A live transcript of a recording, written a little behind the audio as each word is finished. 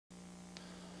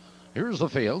Here's the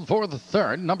field for the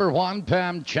third. Number 1,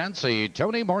 Pam Chancy.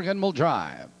 Tony Morgan will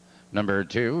drive. Number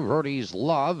 2, RORTY'S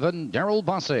Love and Daryl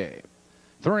Busse.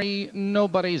 3,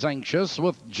 Nobody's Anxious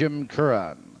with Jim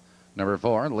Curran. Number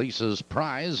 4, Lisa's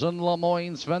Prize and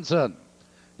Lemoyne Svensson.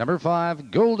 Number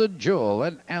 5, Golden Jewel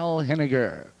and Al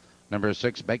Henniger. Number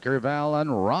 6, Baker Val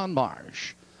and Ron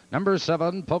Marsh. Number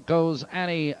 7, Poco's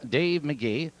Annie Dave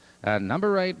McGee. And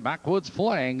number 8, Backwoods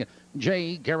Fling,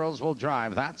 Jay Garrels will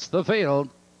drive. That's the field.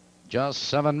 Just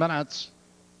 7 minutes.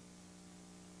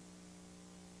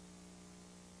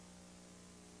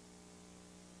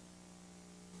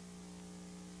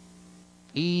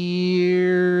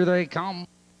 Here they come.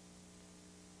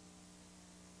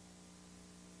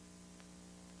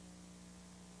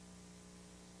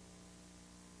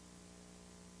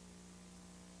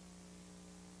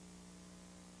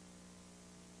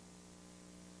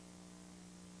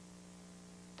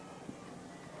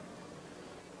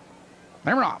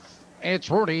 They're off. It's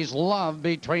RORTY'S Love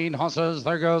between horses.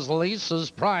 There goes Lisa's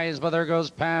Prize, but there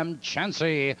goes Pam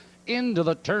Chancy into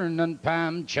the turn, and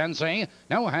Pam Chancy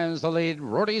now has the lead.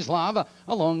 RORTY'S Love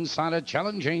alongside a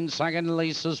challenging second,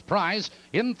 Lisa's Prize.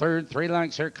 In third, 3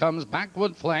 lengths, here comes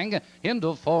Backward Fling.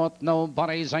 Into fourth,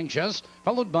 Nobody's Anxious,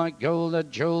 followed by Golden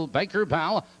Jewel, Baker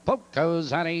Pal.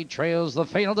 Poco's Annie trails the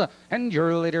field, and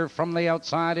your leader from the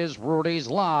outside is RORTY'S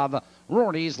Love.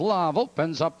 RORTY'S Love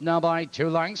opens up now by 2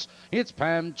 lengths. It's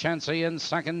Pam Chancy in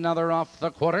second, another off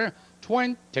the quarter.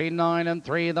 29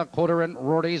 3 the quarter, and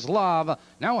RORTY'S Love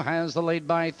now has the lead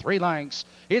by 3 lengths.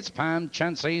 It's Pam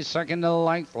Chancy second to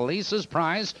length. Lisa's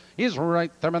Prize is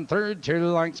right there in third, 2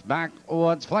 lengths back.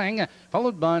 What's Fling,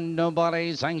 followed by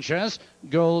Nobody's Anxious,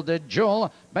 Golden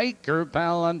Jewel, Baker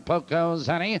Pal, and Poco's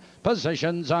Annie.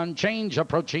 Positions on change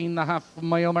approaching the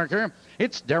half-mile marker.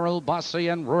 It's Daryl,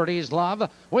 Busse, and RORTY'S Love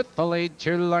with the lead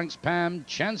 2 lengths. Pam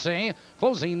Chancy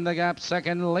closing the gap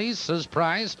second, Lisa's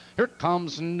Prize. Here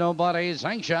comes Nobody's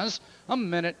Anxious. A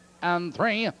minute and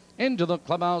 3 into the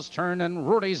clubhouse turn, and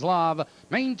RORTY'S Love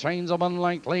maintains a 1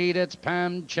 length lead. It's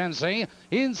Pam Chancy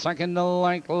in second to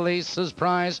length, Lisa's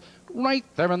Prize right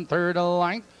there in third to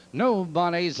length.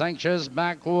 Nobody's Anxious,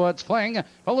 Backwoods Fling,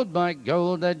 followed by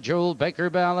Golden Jewel, Baker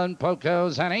Bell, and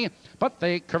Poco's Annie. But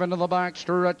they curve into the back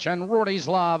stretch, and RORTY'S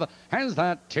Love has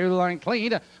that 2 length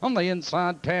lead. On the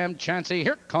inside, Pam Chancy.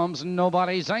 Here comes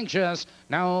Nobody's Anxious.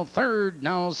 Now third,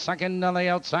 now second on the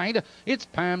outside. It's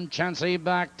Pam Chancy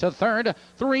back to third.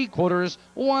 3/4,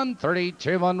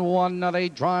 132 and 1. Now they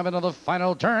drive into the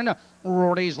final turn.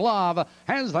 RORTY'S Love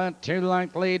has that 2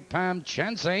 length lead. Pam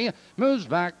Chancy moves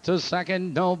back to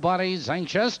second. Nobody's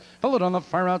Anxious, followed on the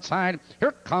far outside.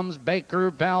 Here comes Baker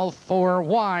Bell, 4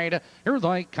 wide. Here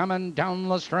they coming down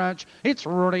the stretch. It's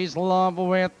RORTY'S Love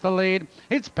with the lead.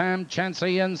 It's Pam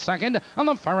Chancy in second. On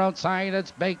the far outside,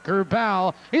 it's Baker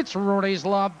Bell. It's RORTY'S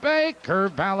Love. Baker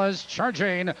Bell is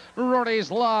charging. RORTY'S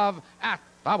Love at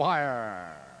the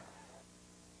wire.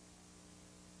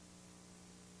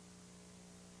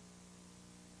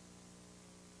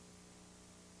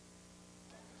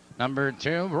 Number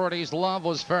 2, RORTY'S Love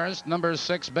was first. Number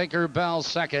 6, Baker Bell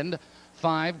second.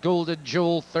 5, Golden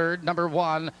Jewel third. Number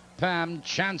 1, Pam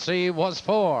Chancy was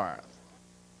fourth.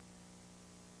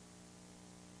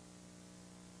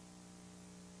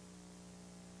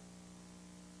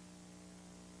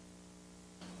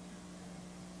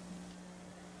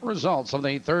 Results of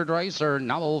the third race are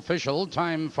now official.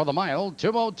 Time for the mile,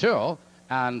 2:02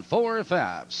 and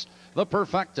 4/5. The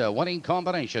perfecta winning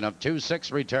combination of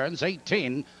 2-6 returns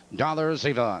 $18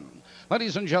 even.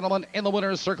 Ladies and gentlemen, in the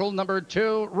winner's circle, number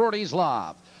 2, RORTY'S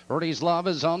Love. RORTY'S Love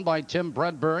is owned by Tim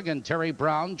Bredberg and Terry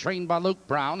Brown, trained by Luke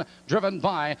Brown, driven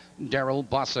by Daryl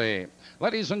Busse.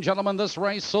 Ladies and gentlemen, this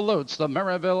race salutes the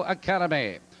Maryville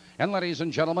Academy. And ladies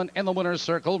and gentlemen, in the winner's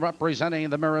circle, representing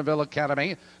the Maryville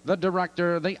Academy, the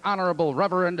director, the Honorable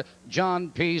Reverend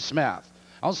John P. Smith.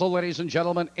 Also, ladies and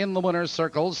gentlemen, in the winner's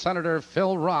circle, Senator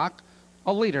Phil Rock,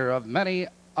 a leader of many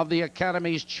of the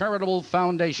Academy's charitable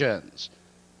foundations.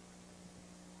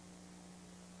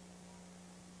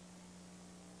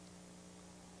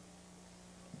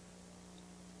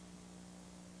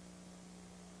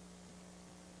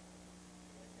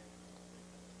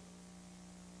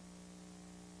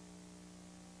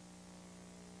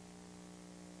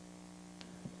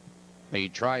 The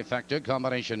trifecta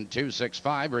combination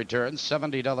 265 returns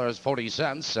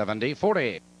 $70.40,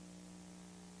 70-40.